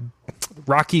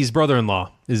Rocky's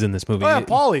brother-in-law is in this movie. Oh, yeah,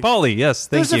 Paulie. Paulie, yes,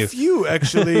 thank you. There's a few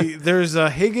actually. There's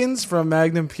Higgins from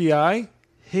Magnum PI.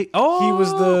 He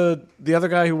was the other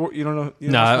guy who you don't know.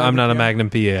 No, I'm not a Magnum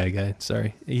PI guy.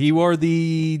 Sorry, he wore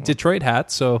the Detroit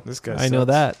hat, so this guy I know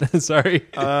that. Sorry.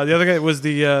 The other guy was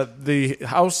the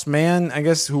house man, I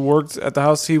guess, who worked at the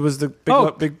house. He was the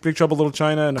Big Trouble Little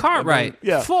China and Cartwright.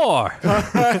 4. Cartwright,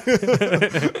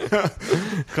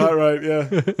 yeah.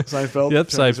 Seinfeld. Yep,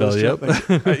 Seinfeld. Yep.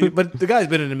 But the guy's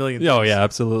been in a million things. Oh yeah,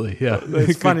 absolutely. Yeah,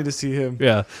 it's funny to see him.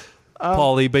 Yeah.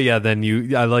 Paulie, but then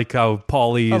I like how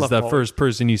Paulie is the first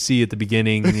person you see at the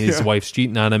beginning. His wife's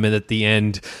cheating on him, and at the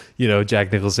end,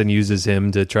 Jack Nicholson uses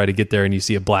him to try to get there, and you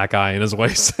see a black eye in his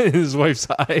wife's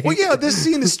eye. Well, yeah, this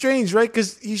scene is strange, right?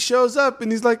 Because he shows up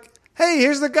and he's like, "Hey,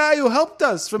 here's the guy who helped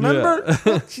us. Remember? Yeah.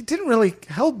 Well, he didn't really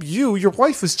help you. Your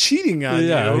wife was cheating on you.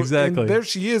 Yeah, exactly. And there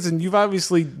she is, and you've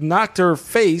obviously knocked her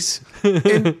face."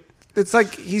 And it's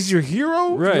like he's your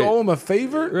hero. Right. You owe him a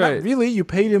favor. Right. Not really. You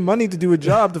paid him money to do a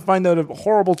job to find out a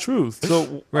horrible truth.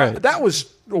 So that was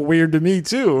weird to me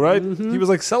too. Right? Mm-hmm. He was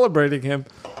like celebrating him.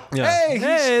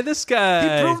 Hey, this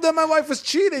guy. He proved that my wife was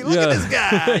cheating. Look at this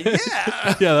guy.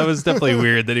 Yeah. Yeah, that was definitely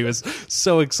weird that he was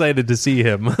so excited to see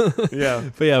him. Yeah.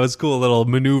 But yeah, it was cool little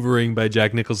maneuvering by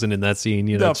Jack Nicholson in that scene,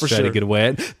 to try to get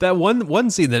away. That one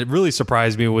scene that really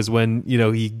surprised me was when,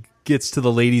 he gets to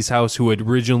the lady's house who had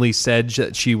originally said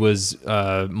that she was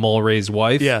Mulray's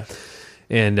wife. Yeah.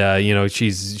 And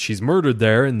she's murdered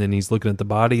there, and then he's looking at the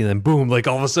body, and then boom, like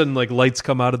all of a sudden, like lights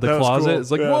come out of the closet. Cool.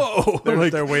 It's like, whoa!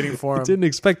 They're waiting for him. Didn't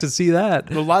expect to see that.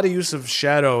 A lot of use of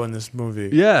shadow in this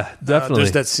movie. Yeah, definitely.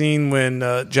 There's that scene when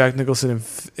Jack Nicholson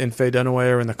and Faye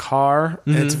Dunaway are in the car,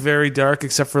 and it's very dark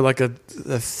except for like a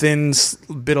thin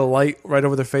bit of light right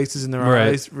over their faces and their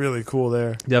eyes. Really cool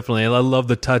there. Definitely, I love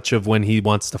the touch of when he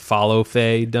wants to follow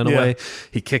Faye Dunaway. Yeah.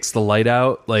 He kicks the light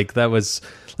out. Like that was.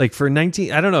 Like for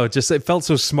 19, I don't know, it felt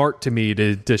so smart to me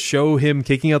to show him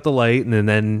kicking out the light and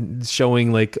then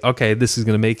showing like, okay, this is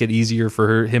going to make it easier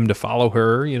for him to follow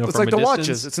her, It's from like the distance.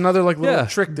 Watches. It's another like little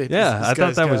trick they I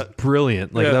thought that was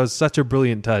brilliant. Like that was such a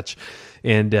brilliant touch.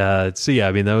 And so yeah,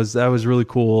 I mean that was really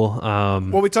cool.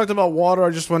 Well, we talked about water.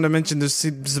 I just wanted to mention there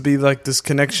seems to be like this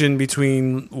connection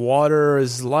between water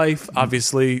is life,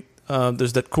 obviously.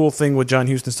 There's that cool thing what John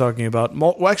Huston's talking about.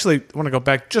 Well, actually, I want to go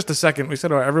back just a second. We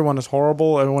said everyone is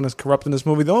horrible, everyone is corrupt in this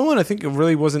movie. The only one I think it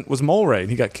really wasn't was Mulray, and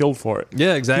he got killed for it.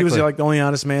 Yeah, exactly. He was like the only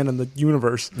honest man in the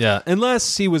universe. Yeah,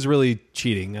 unless he was really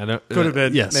cheating. Could have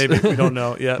been. Yes, maybe we don't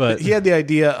know. Yeah, but he had the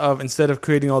idea of instead of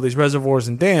creating all these reservoirs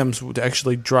and dams, to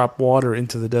actually drop water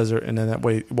into the desert, and then that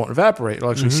way it won't evaporate.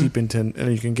 It'll actually seep into,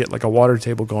 and you can get like a water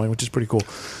table going, which is pretty cool.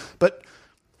 But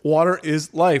water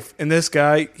is life, and this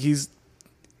guy,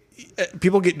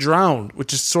 people get drowned,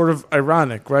 which is sort of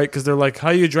ironic, right? Because they're like,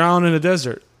 how you drown in a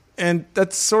desert? And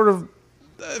that's sort of,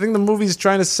 I think the movie's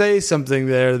trying to say something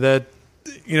there that,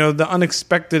 the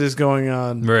unexpected is going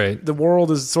on. Right. The world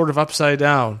is sort of upside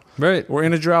down. Right. We're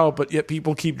in a drought, but yet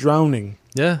people keep drowning.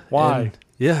 Yeah. Why?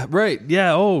 Yeah, right.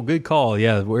 Yeah. Oh, good call.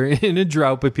 Yeah, we're in a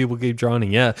drought, but people keep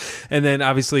drowning. Yeah, and then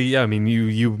obviously, yeah. I mean,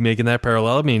 you making that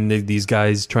parallel. I mean, these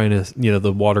guys trying to,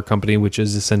 the water company, which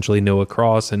is essentially Noah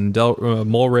Cross and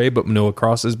Mulray, but Noah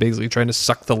Cross is basically trying to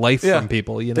suck the life from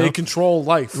people. They control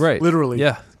life, right? Literally.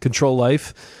 Yeah, control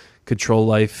life.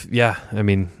 Yeah. I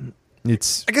mean,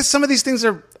 it's. I guess some of these things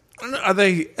are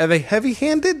they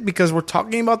heavy-handed because we're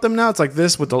talking about them now? It's like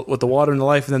this with the water and the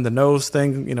life, and then the nose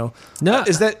thing. No,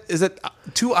 is that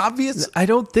too obvious? I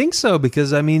don't think so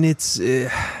because I mean it's. Is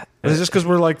it just because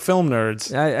we're like film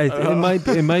nerds?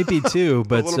 It might be too,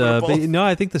 but no,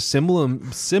 I think the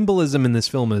symbolism in this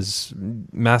film is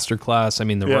masterclass. I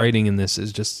mean, the writing in this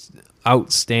is just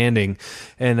outstanding,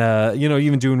 and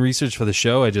even doing research for the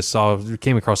show, I just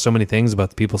came across so many things about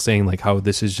the people saying like how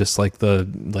this is just like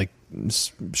the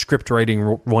script writing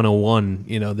 101.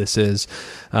 This is,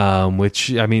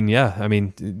 which I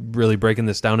mean, really breaking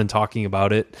this down and talking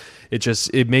about it,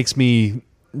 it makes me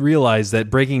realize that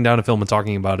breaking down a film and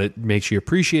talking about it makes you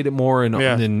appreciate it more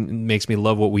and makes me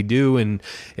love what we do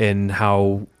and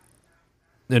how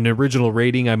an original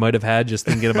rating I might have had just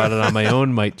thinking about it on my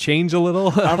own might change a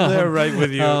little. I'm there right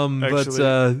with you.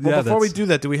 But before we do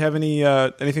that, do we have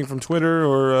anything from Twitter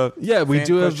or we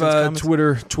do have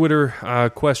Twitter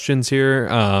questions here.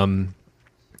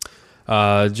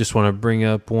 Just want to bring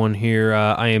up one here.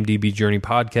 IMDb Journey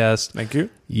Podcast. Thank you.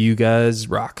 You guys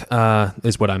rock,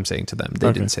 is what I'm saying to them.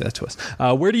 They didn't say that to us.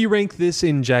 Where do you rank this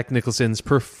in Jack Nicholson's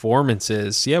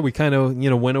performances? Yeah, we kind of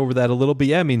went over that a little bit.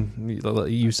 Yeah, I mean,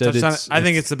 you said I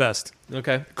think it's the best.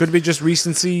 Okay. Could be just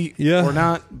recency or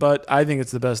not, but I think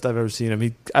it's the best I've ever seen him.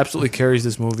 He absolutely carries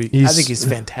this movie. I think he's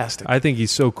fantastic. I think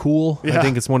he's so cool. Yeah. I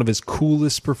think it's one of his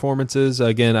coolest performances.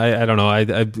 Again, I don't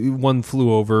know. One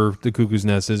Flew Over the Cuckoo's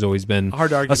Nest has always been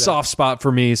hard to argue soft spot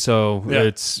for me. So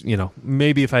it's,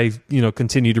 maybe if I,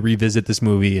 continue to revisit this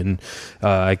movie and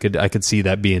I could see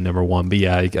that being number one. But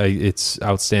yeah, it's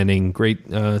outstanding. Great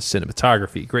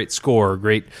cinematography, great score,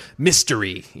 great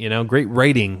mystery, great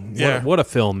writing. Yeah. What a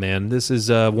film, man. This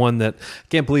is one that I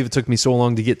can't believe it took me so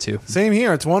long to get to. Same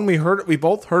here. It's one we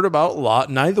both heard about a lot.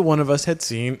 Neither one of us had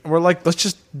seen. We're like, let's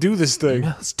just do this thing.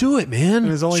 Let's do it, man.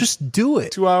 Just do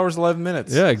it. 2 hours, 11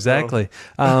 minutes. Yeah, exactly.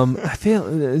 So. I feel.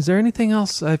 Is there anything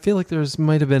else? I feel like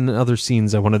might have been other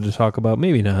scenes I wanted to talk about.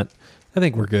 Maybe not. I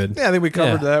think we're good. Yeah, I think we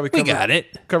covered that. We got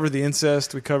it. Covered the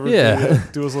incest. We covered the,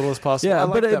 do as little as possible. Yeah,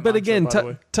 but again,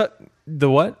 the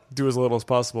what? Do as little as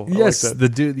possible. Yes, I like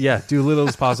that. do little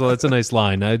as possible. That's a nice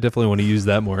line. I definitely want to use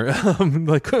that more.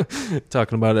 Like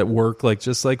talking about at work, what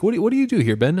do you do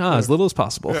here, Ben? As little as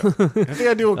possible. Yeah. I think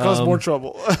I do what cause more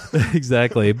trouble.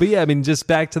 Exactly. But yeah, I mean, just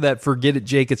back to that "Forget It,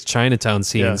 Jake, It's Chinatown"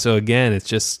 scene. Yeah. So again, it's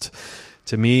just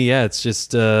to me, it's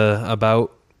just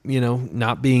about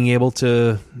not being able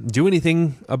to do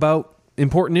anything about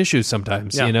important issues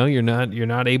sometimes. Yeah. You're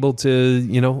not able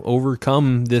to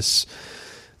overcome this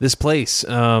place.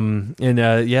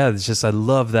 It's just, I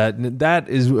love that. That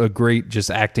is a great just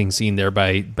acting scene there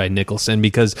by Nicholson,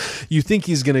 because you think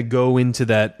he's going to go into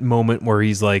that moment where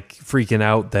he's like freaking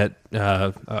out that,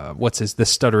 the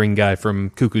stuttering guy from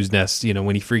Cuckoo's Nest,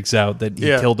 when he freaks out that he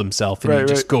killed himself and he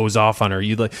just goes off on her.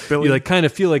 You kind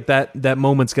of feel like that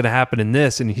moment's going to happen in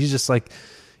this. And he's just like,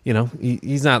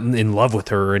 he's not in love with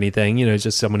her or anything, it's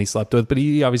just someone he slept with, but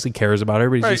he obviously cares about her,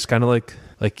 but he's just kind of like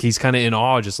he's kind of in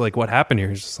awe, just like, what happened here?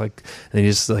 He's just like, and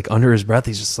he's just like under his breath,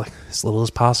 he's just like, as little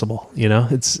as possible,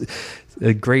 it's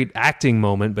a great acting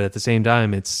moment, but at the same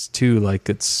time, it's too like,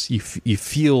 it's, you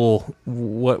feel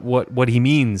what he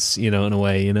means, in a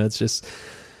way, it's just,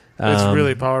 it's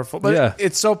really powerful, but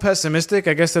it's so pessimistic.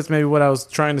 I guess that's maybe what I was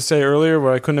trying to say earlier,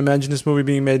 where I couldn't imagine this movie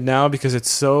being made now because it's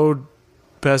so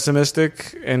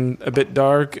pessimistic and a bit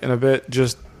dark and a bit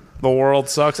just the world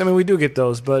sucks. I mean, we do get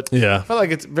those, but I feel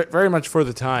like it's very much for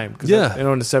the time. Because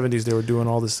in the 70s they were doing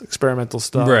all this experimental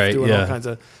stuff, doing all kinds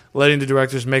of, letting the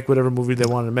directors make whatever movie they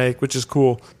wanted to make, which is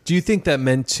cool. Do you think that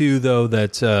meant too, though,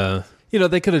 that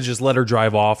they could have just let her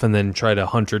drive off and then try to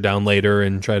hunt her down later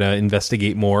and try to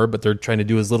investigate more, but they're trying to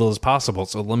do as little as possible.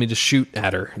 So let me just shoot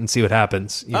at her and see what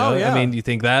happens. I mean, do you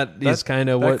think that is kind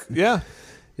of what? Yeah.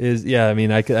 I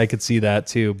mean, I could see that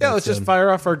too. But, let's just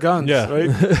fire off our guns, right?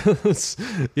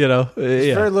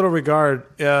 Very little regard.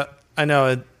 Yeah, I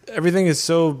know. Everything is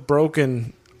so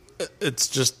broken. It's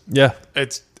just,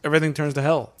 everything turns to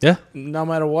hell. Yeah. No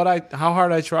matter how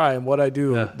hard I try and what I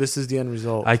do, this is the end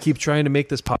result. I keep trying to make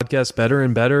this podcast better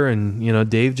and better, and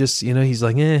Dave just, he's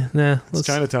like, nah. It's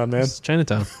Chinatown, man. It's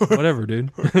Chinatown. Whatever,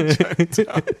 dude.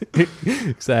 Chinatown.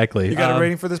 Exactly. You got a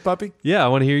rating for this puppy? Yeah, I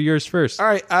want to hear yours first. All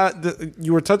right.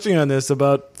 You were touching on this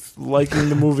about liking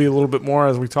the movie a little bit more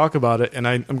as we talk about it, and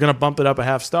I'm going to bump it up a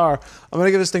half star. I'm going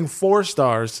to give this thing 4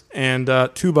 stars and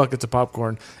 2 buckets of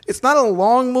popcorn. It's not a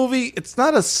long movie. It's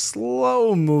not a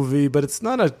slow movie, but it's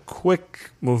not a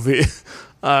quick movie.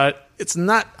 It's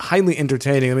not highly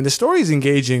entertaining. I mean, the story is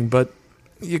engaging, but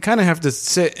you kind of have to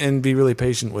sit and be really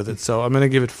patient with it. So I'm going to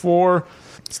give it 4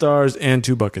 stars and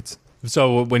 2 buckets.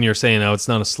 So when you're saying, it's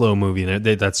not a slow movie,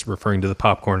 that's referring to the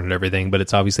popcorn and everything, but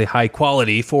it's obviously high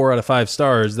quality, 4 out of 5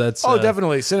 stars. That's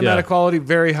definitely. Cinematic quality,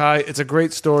 very high. It's a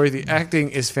great story. The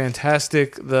acting is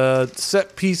fantastic. The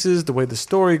set pieces, the way the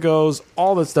story goes,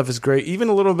 all that stuff is great. Even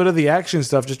a little bit of the action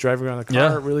stuff, just driving around the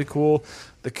car, really cool.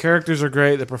 The characters are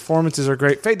great. The performances are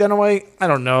great. Faye Dunaway, I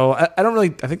don't know. I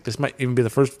think this might even be the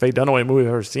first Faye Dunaway movie I've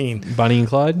ever seen. Bonnie and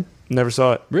Clyde? Never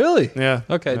saw it. Really? Yeah.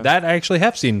 Okay. Yeah. That I actually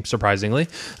have seen, surprisingly.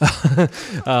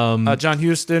 John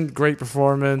Huston, great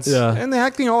performance. Yeah. And the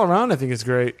acting all around, I think, is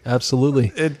great.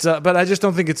 Absolutely. But I just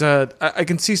don't think it's I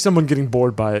can see someone getting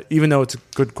bored by it, even though it's a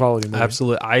good quality movie.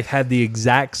 Absolutely. I had the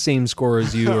exact same score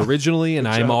as you originally, and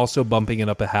I'm also bumping it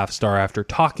up a half star after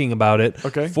talking about it.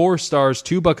 Okay. 4 stars,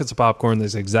 2 buckets of popcorn.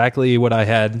 That's exactly what I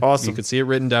had. Awesome. You can see it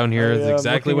written down here. That's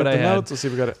exactly what I had. Notes. Let's see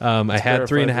if we got it. I had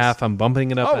 3.5. I'm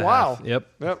bumping it up a half. Yep.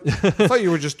 I thought you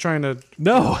were just trying to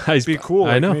be cool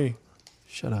like I know. Me.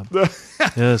 Shut up.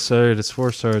 Yeah, sorry, it's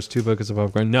 4 stars, 2 buckets of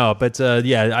popcorn. No, but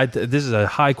this is a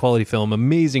high quality film,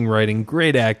 amazing writing,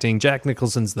 great acting. Jack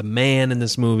Nicholson's the man in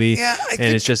this movie. Yeah,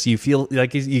 it's just, you feel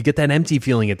like you get that empty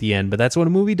feeling at the end, but that's what a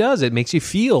movie does. It makes you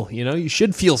feel, you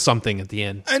should feel something at the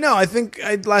end. I know. I think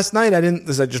last night I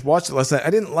just watched it last night. I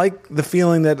didn't like the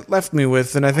feeling that it left me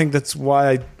with, and I think that's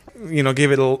why I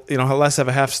gave it less of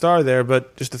a half star there,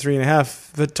 but just a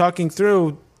 3.5. The talking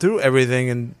through everything,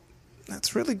 and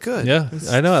that's really good. Yeah,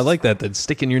 I know. I like that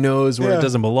stick in your nose where it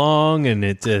doesn't belong, and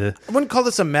it. I wouldn't call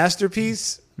this a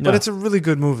masterpiece, but it's a really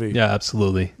good movie. Yeah,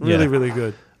 absolutely. Really, really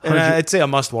good. And I'd say a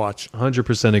must watch.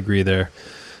 100% agree there.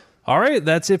 All right,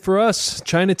 that's it for us.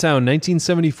 Chinatown,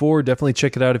 1974. Definitely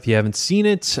check it out if you haven't seen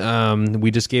it.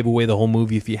 We just gave away the whole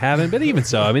movie if you haven't, but even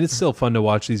so, I mean, it's still fun to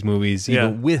watch these movies,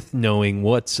 even with knowing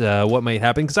what might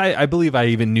happen. Because I believe I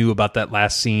even knew about that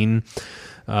last scene.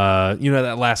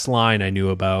 That last line I knew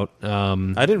about.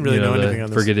 I didn't really know anything on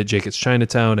this. Forget it, Jake, it's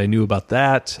Chinatown. I knew about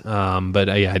that, but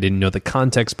I didn't know the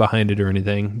context behind it or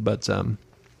anything. But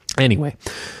anyway.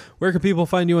 Where can people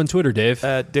find you on Twitter, Dave?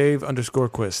 At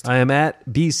Dave_Quist. I am at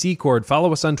BCCord.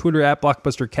 Follow us on Twitter at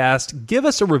BlockbusterCast. Give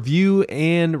us a review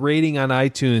and rating on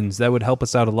iTunes. That would help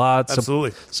us out a lot.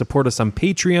 Absolutely. Support us on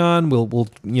Patreon. We'll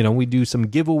we do some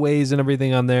giveaways and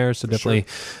everything on there. So definitely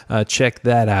check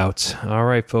that out. All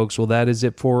right, folks. Well, that is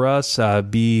it for us.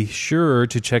 Be sure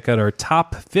to check out our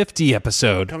top 50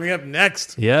 episode. Coming up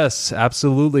next. Yes,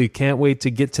 absolutely. Can't wait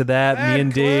to get to that. Me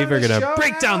and Dave are going to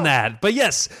break down that. But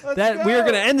yes, we are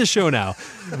going to end the show now.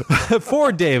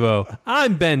 For Davo,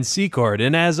 I'm Ben Secord,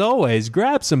 and as always,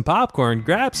 grab some popcorn,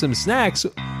 grab some snacks.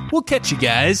 We'll catch you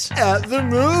guys at the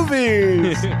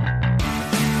movies.